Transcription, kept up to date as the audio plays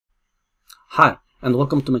Hi, and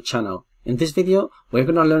welcome to my channel. In this video, we're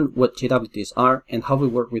going to learn what JWTs are and how we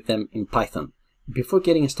work with them in Python. Before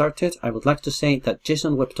getting started, I would like to say that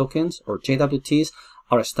JSON Web Tokens, or JWTs,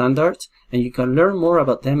 are a standard, and you can learn more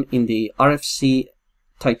about them in the RFC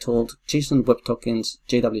titled JSON Web Tokens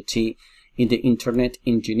JWT in the Internet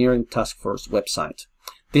Engineering Task Force website.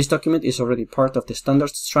 This document is already part of the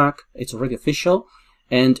standards track, it's already official,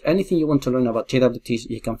 and anything you want to learn about JWTs,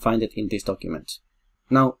 you can find it in this document.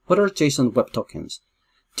 Now, what are JSON Web Tokens?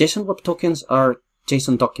 JSON Web Tokens are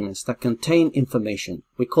JSON documents that contain information.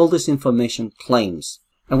 We call this information claims,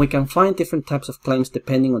 and we can find different types of claims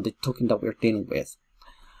depending on the token that we're dealing with.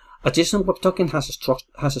 A JSON Web Token has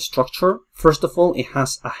a structure. First of all, it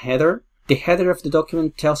has a header. The header of the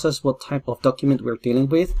document tells us what type of document we're dealing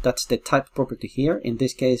with. That's the type property here. In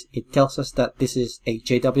this case, it tells us that this is a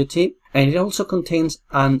JWT. And it also contains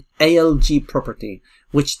an ALG property,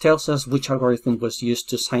 which tells us which algorithm was used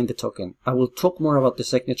to sign the token. I will talk more about the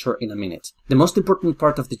signature in a minute. The most important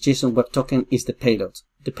part of the JSON Web Token is the payload.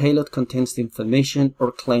 The payload contains the information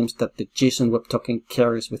or claims that the JSON Web Token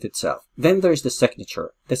carries with itself. Then there is the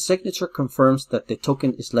signature. The signature confirms that the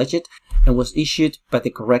token is legit and was issued by the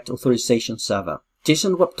correct authorization server.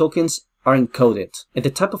 JSON Web Tokens are encoded, and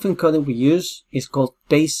the type of encoding we use is called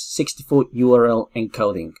base64 URL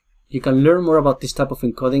encoding. You can learn more about this type of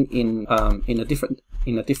encoding in a different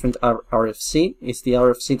RFC. It's the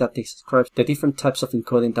RFC that describes the different types of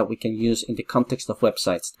encoding that we can use in the context of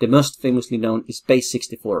websites. The most famously known is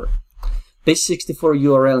base64. Base64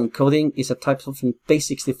 URL encoding is a type of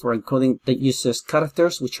base64 encoding that uses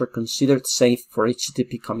characters which are considered safe for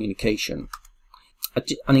HTTP communication.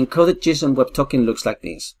 An encoded JSON Web Token looks like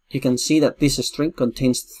this. You can see that this string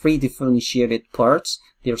contains 3 differentiated parts.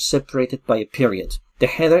 They are separated by a period. The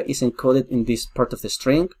header is encoded in this part of the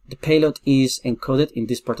string, the payload is encoded in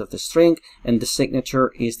this part of the string, and the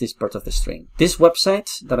signature is this part of the string. This website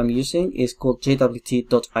that I'm using is called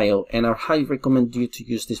JWT.io, and I highly recommend you to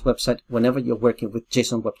use this website whenever you're working with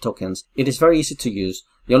JSON Web Tokens. It is very easy to use.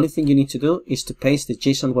 The only thing you need to do is to paste the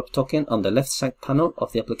JSON Web Token on the left side panel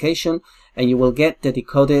of the application, and you will get the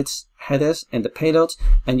decoded headers and the payloads,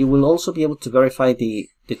 and you will also be able to verify the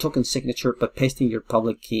token signature by pasting your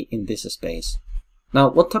public key in this space. Now,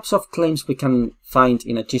 what types of claims we can find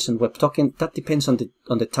in a JSON Web Token, that depends on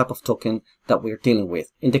the type of token that we're dealing with.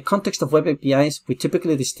 In the context of web APIs, we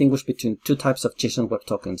typically distinguish between 2 types of JSON Web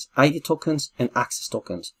Tokens, ID tokens and access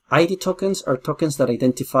tokens. ID tokens are tokens that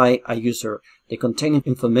identify a user. They contain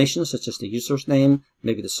information such as the user's name,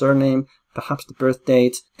 maybe the surname, perhaps the birth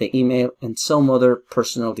date, the email, and some other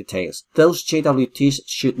personal details. Those JWTs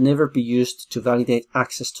should never be used to validate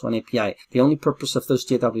access to an API. The only purpose of those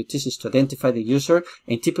JWTs is to identify the user,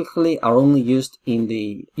 and typically are only used in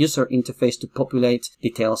the user interface to populate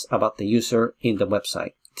details about the user in the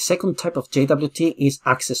website. The second type of JWT is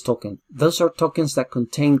access token. Those are tokens that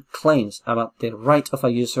contain claims about the right of a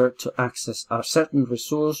user to access a certain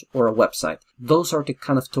resource or a website. Those are the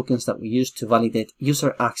kind of tokens that we use to validate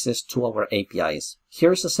user access to our APIs.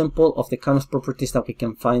 Here is a sample of the kind of properties that we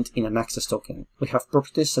can find in an access token. We have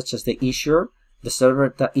properties such as the issuer, the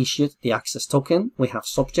server that issued the access token. We have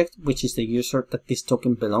subject, which is the user that this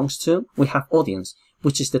token belongs to. We have audience,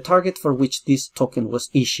 which is the target for which this token was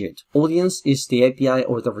issued. Audience is the API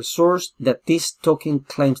or the resource that this token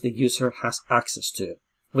claims the user has access to.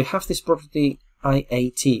 We have this property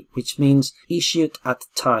IAT, which means issued at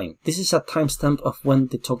time. This is a timestamp of when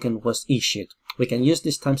the token was issued. We can use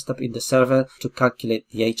this timestamp in the server to calculate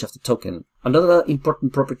the age of the token. Another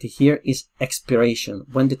important property here is expiration,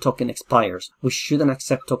 when the token expires. We shouldn't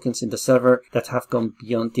accept tokens in the server that have gone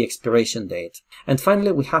beyond the expiration date. And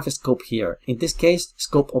finally, we have a scope here. In this case,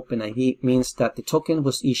 scope OpenID means that the token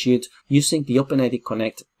was issued using the OpenID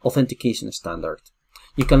Connect authentication standard.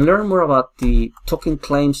 You can learn more about the token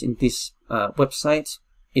claims in this website.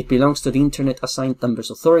 It belongs to the Internet Assigned Numbers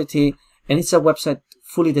Authority, and it's a website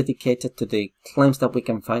fully dedicated to the claims that we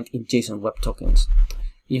can find in JSON Web Tokens.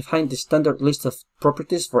 You find the standard list of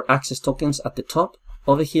properties for access tokens at the top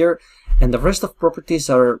over here, and the rest of properties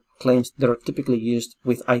are claims that are typically used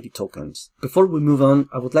with ID tokens. Before we move on,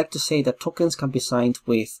 I would like to say that tokens can be signed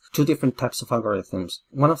with 2 different types of algorithms.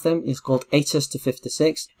 One of them is called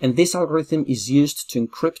HS256, and this algorithm is used to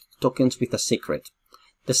encrypt tokens with a secret.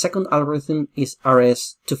 The second algorithm is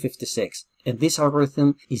RS256, and this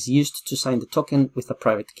algorithm is used to sign the token with a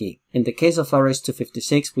private key. In the case of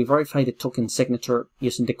RS256, we verify the token signature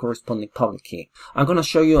using the corresponding public key. I'm going to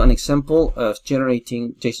show you an example of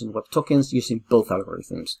generating JSON Web Tokens using both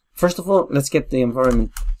algorithms. First of all, let's get the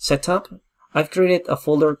environment set up. I've created a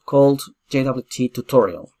folder called JWT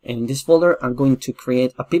tutorial, and in this folder I'm going to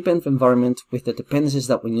create a pipenv environment with the dependencies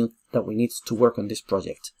that we need to work on this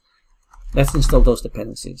project. Let's install those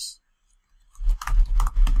dependencies.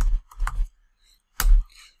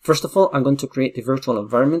 First of all, I'm going to create the virtual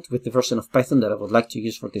environment with the version of Python that I would like to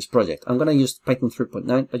use for this project. I'm going to use Python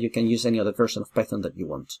 3.9, but you can use any other version of Python that you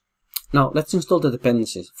want. Now, let's install the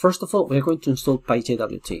dependencies. First of all, we're going to install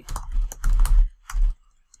PyJWT.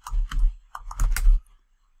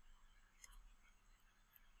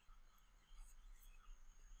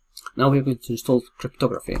 Now we're going to install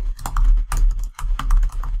cryptography.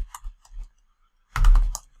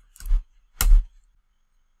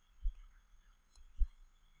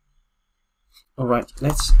 Alright,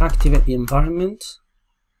 let's activate the environment.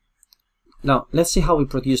 Now, let's see how we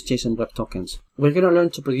produce JSON Web Tokens. We're going to learn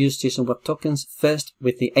to produce JSON Web Tokens first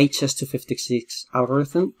with the HS256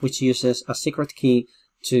 algorithm, which uses a secret key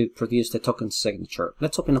to produce the token signature.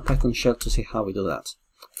 Let's open a Python shell to see how we do that.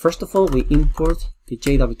 First of all, we import the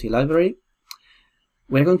JWT library.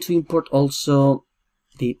 We're going to import also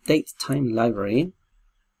the datetime library.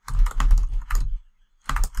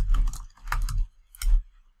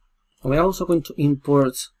 We're also going to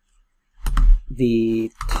import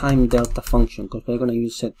the time delta function because we're going to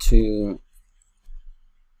use it to,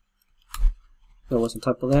 there was a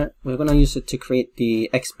typo there, we're going to use it to create the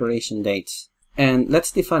expiration dates. And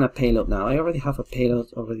let's define a payload now. I already have a payload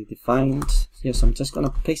already defined. Yes, I'm just going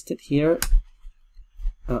to paste it here.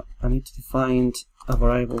 I need to define a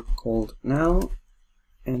variable called now,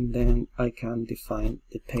 and then I can define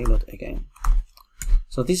the payload again.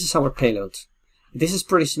 So this is our payload. This is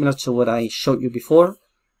pretty similar to what I showed you before.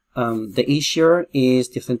 The issuer is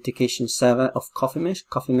the authentication server of CoffeeMesh.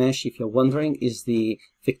 CoffeeMesh, if you're wondering, is the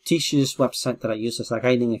fictitious website that I use as a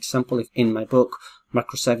guiding example in my book,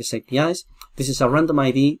 Microservice APIs. This is a random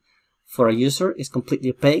ID for a user. It's completely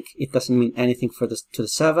opaque. It doesn't mean anything to the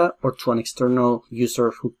server or to an external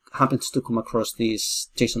user who happens to come across this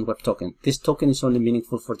JSON Web Token. This token is only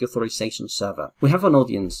meaningful for the authorization server. We have an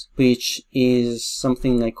audience, which is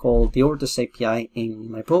something I call the orders API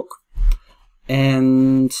in my book.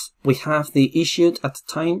 And we have the issued at the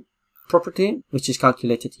time property, which is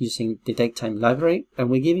calculated using the datetime library. And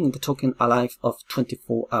we're giving the token a life of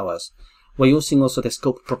 24 hours. We're using also the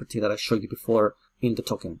scope property that I showed you before in the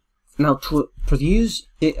token. Now, to produce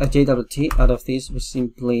a JWT out of this, we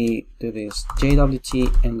simply do this. JWT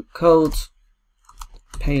encode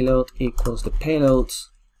payload equals the payload.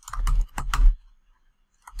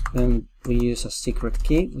 Then we use a secret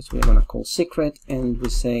key, which we're going to call secret, and we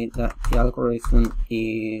say that the algorithm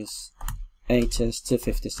is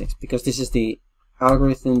HS256, because this is the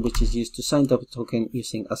algorithm which is used to sign the token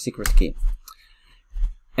using a secret key.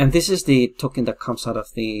 And this is the token that comes out of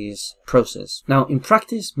this process. Now, in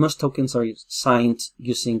practice, most tokens are signed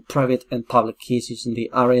using private and public keys using the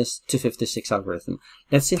RS256 algorithm.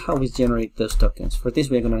 Let's see how we generate those tokens. For this,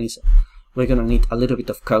 we're going to need a little bit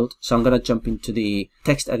of code. So I'm going to jump into the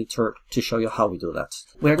text editor to show you how we do that.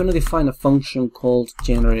 We're going to define a function called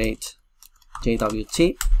generate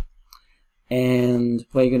JWT. And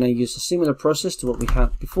we're going to use a similar process to what we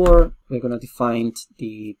had before. We're going to define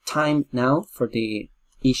the time now for the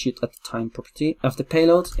issued at the time property of the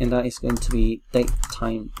payload, and that is going to be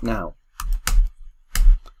datetime now.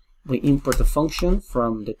 We import the function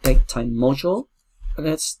from the datetime module.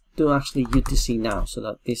 Let's do actually UTC now so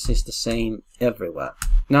that this is the same everywhere.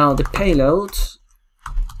 Now the payload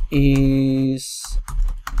is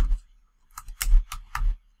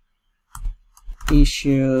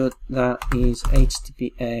issued, that is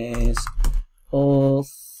HTTPS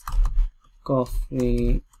auth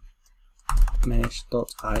coffee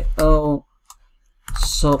mesh.io.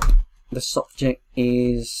 The subject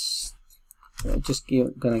is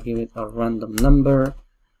gonna give it a random number.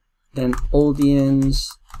 Then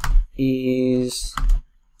audience is,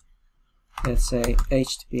 let's say,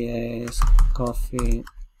 HTTPS coffee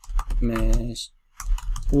mesh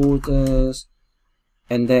orders,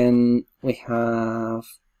 and then we have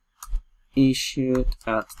issued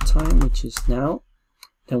at time, which is now.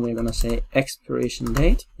 Then we're gonna say expiration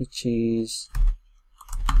date, which is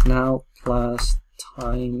now plus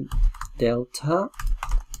time delta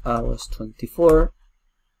hours 24,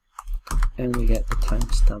 and we get the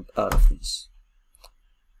timestamp out of this.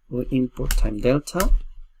 We import time delta,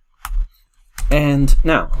 and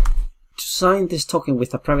now to sign this token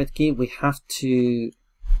with a private key, we have to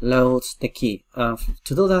load the key. To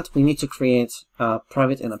do that, we need to create a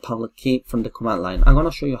private and a public key from the command line. I'm going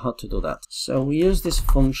to show you how to do that. So we use this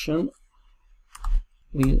function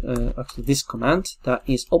actually this command that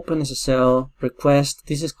is OpenSSL request.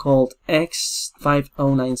 This is called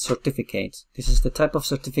X509 certificate. This is the type of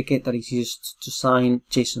certificate that is used to sign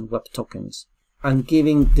JSON Web Tokens. I'm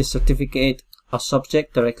giving this certificate a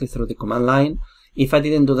subject directly through the command line. If I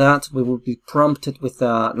didn't do that, we would be prompted with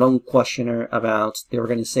a long questionnaire about the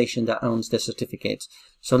organization that owns the certificate.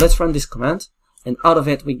 So let's run this command, and out of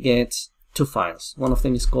it we get two files. One of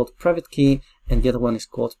them is called private key, and the other one is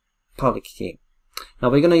called public key. Now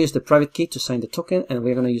we're going to use the private key to sign the token, and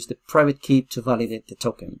we're going to use the private key to validate the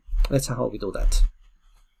token. Let's see how we do that.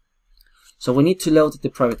 So we need to load the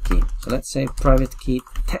private key. So let's say private key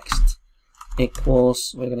text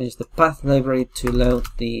equals, we're going to use the path library to load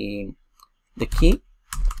the key.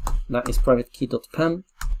 That is private key.pem,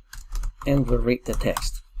 and we'll read the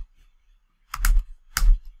text.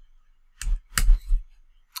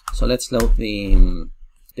 So let's load the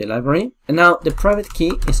library. And now the private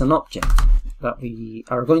key is an object that we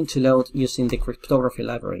are going to load using the cryptography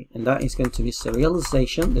library, and that is going to be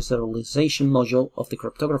serialization, the serialization module of the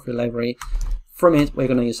cryptography library. From it, we're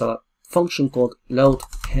going to use a function called load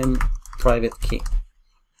PEM private key,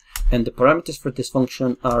 and the parameters for this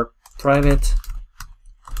function are private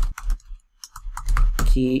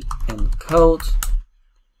key encode,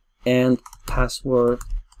 and password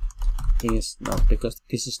is not, because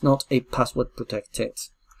this is not a password protected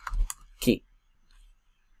key.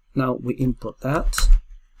 Now we import that,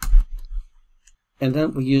 and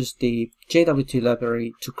then we use the JWT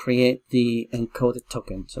library to create the encoded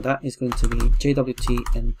token. So that is going to be JWT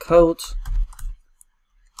encode.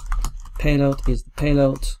 Payload is the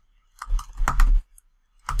payload.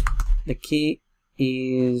 The key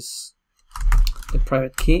is the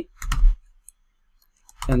private key,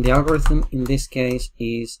 and the algorithm in this case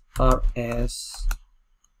is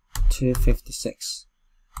RS256.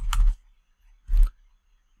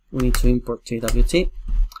 We need to import JWT,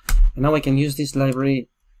 and now we can use this library,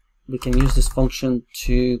 we can use this function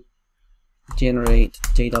to generate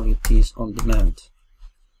JWTs on demand.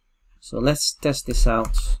 So let's test this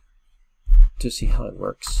out to see how it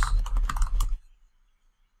works.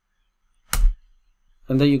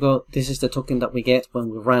 And there you go, this is the token that we get when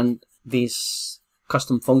we run this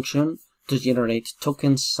custom function to generate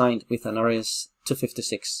tokens signed with an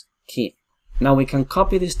RS256 key. Now we can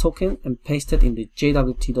copy this token and paste it in the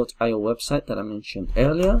JWT.io website that I mentioned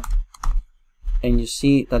earlier, and you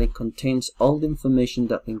see that it contains all the information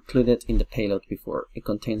that we included in the payload before. It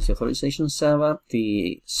contains the authorization server,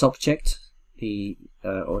 the subject,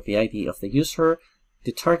 or the ID of the user,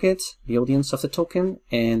 the target, the audience of the token,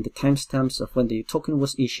 and the timestamps of when the token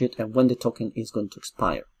was issued and when the token is going to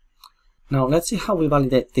expire. Now let's see how we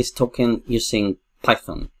validate this token using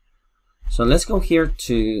Python. So let's go here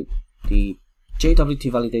to the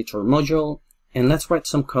JWT validator module, and let's write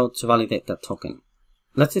some code to validate that token.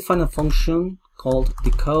 Let's define a function called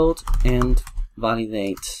decode and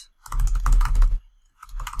validate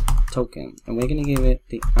token, and we're going to give it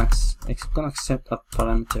the access. It's going to accept a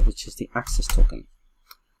parameter which is the access token.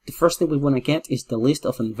 The first thing we want to get is the list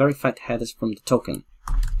of unverified headers from the token.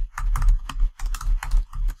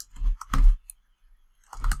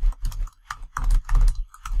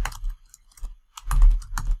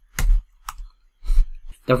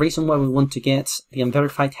 The reason why we want to get the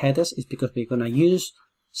unverified headers is because we're going to use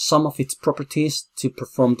some of its properties to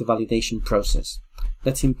perform the validation process.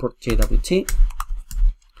 Let's import JWT.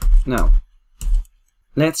 Now,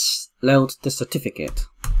 let's load the certificate.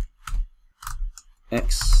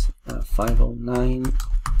 X509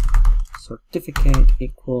 certificate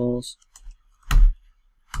equals,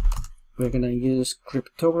 we're going to use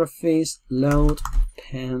cryptographies load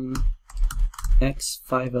PEM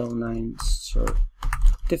X509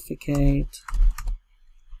 certificate.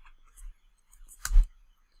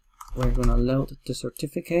 We're going to load the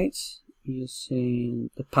certificates using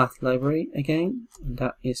the path library again, and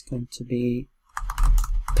that is going to be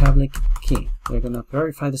public key. We're going to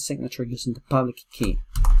verify the signature using the public key.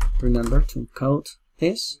 Remember to encode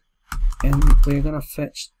this, and we're going to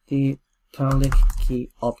fetch the public key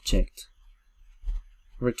object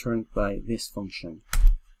returned by this function.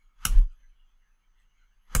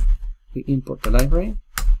 We import the library,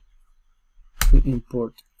 we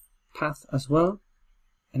import path as well,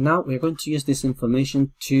 and now we're going to use this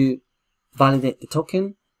information to validate the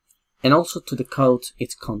token and also to decode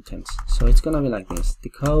its contents. So it's going to be like this: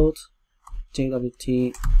 decode,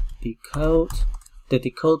 JWT decode. The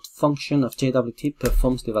decode function of JWT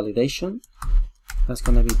performs the validation. That's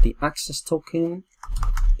going to be the access token,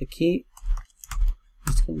 the key.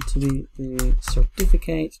 It's going to be the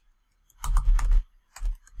certificate.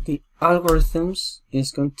 The algorithms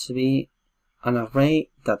is going to be an array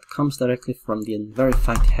that comes directly from the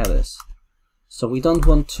unverified headers. So we don't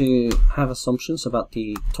want to have assumptions about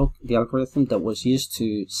the algorithm that was used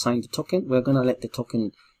to sign the token. We're going to let the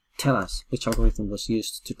token tell us which algorithm was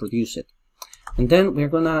used to produce it. And then we're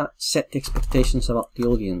going to set the expectations about the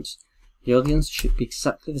audience. The audience should be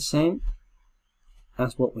exactly the same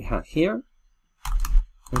as what we had here,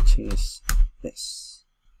 which is this.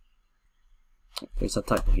 There's a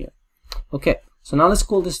typo here. Okay, so now let's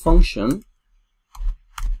call this function.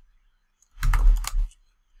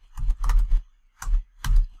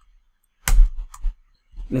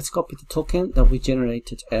 Let's copy the token that we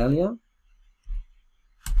generated earlier.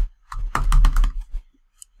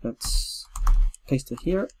 Let's paste it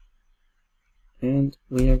here. And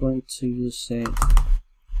we are going to use it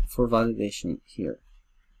for validation here.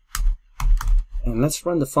 And let's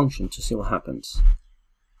run the function to see what happens.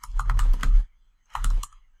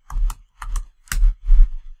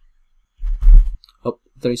 Oh,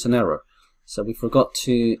 there is an error. So we forgot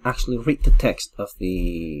to actually read the text of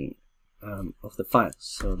the file.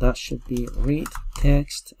 So that should be read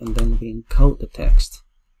text, and then we encode the text.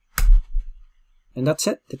 And that's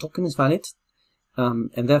it. The token is valid, and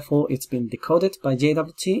therefore it's been decoded by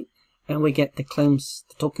JWT, and we get the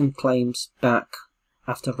token claims back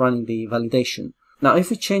after running the validation. Now, if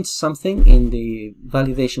we change something in the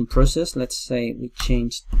validation process, let's say we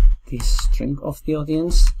change the string of the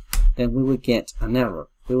audience, then we will get an error.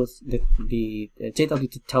 The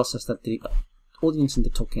JWT tells us that the audience in the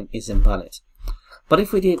token is invalid. But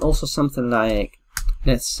if we did also something like,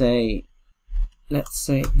 let's say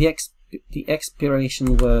the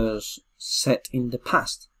expiration was set in the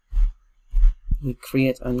past, we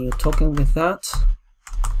create a new token with that.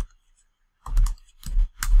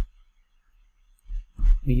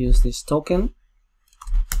 We use this token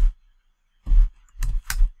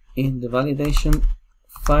in the validation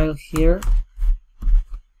file here.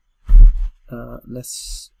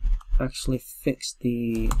 Let's actually fix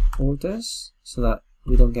the orders so that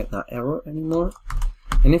we don't get that error anymore.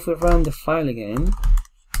 And if we run the file again,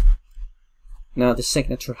 now the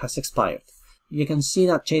signature has expired. You can see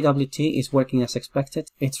that JWT is working as expected.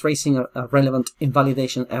 It's raising a relevant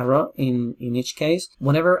invalidation error in each case.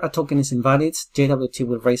 Whenever a token is invalid, JWT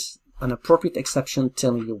will raise an appropriate exception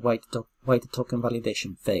telling you why the token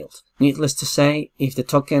validation failed. Needless to say, if the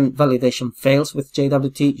token validation fails with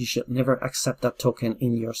JWT, you should never accept that token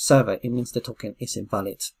in your server. It means the token is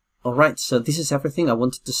invalid. Alright, so this is everything I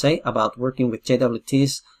wanted to say about working with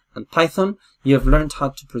JWTs and Python. You have learned how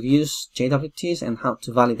to produce JWTs and how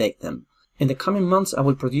to validate them. In the coming months, I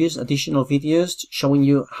will produce additional videos showing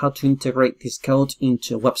you how to integrate this code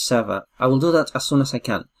into a web server. I will do that as soon as I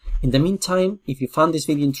can. In the meantime, if you found this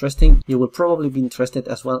video interesting, you will probably be interested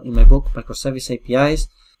as well in my book, Microservice APIs.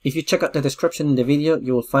 If you check out the description in the video,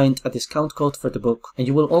 you will find a discount code for the book, and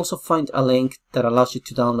you will also find a link that allows you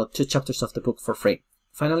to download 2 chapters of the book for free.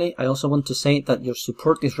 Finally, I also want to say that your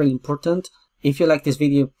support is really important. If you like this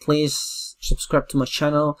video, please subscribe to my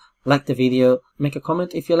channel, like the video, make a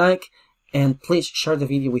comment if you like, and please share the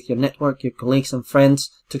video with your network, your colleagues and friends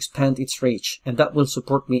to expand its reach. And that will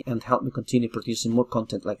support me and help me continue producing more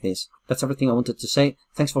content like this. That's everything I wanted to say.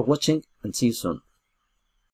 Thanks for watching and see you soon.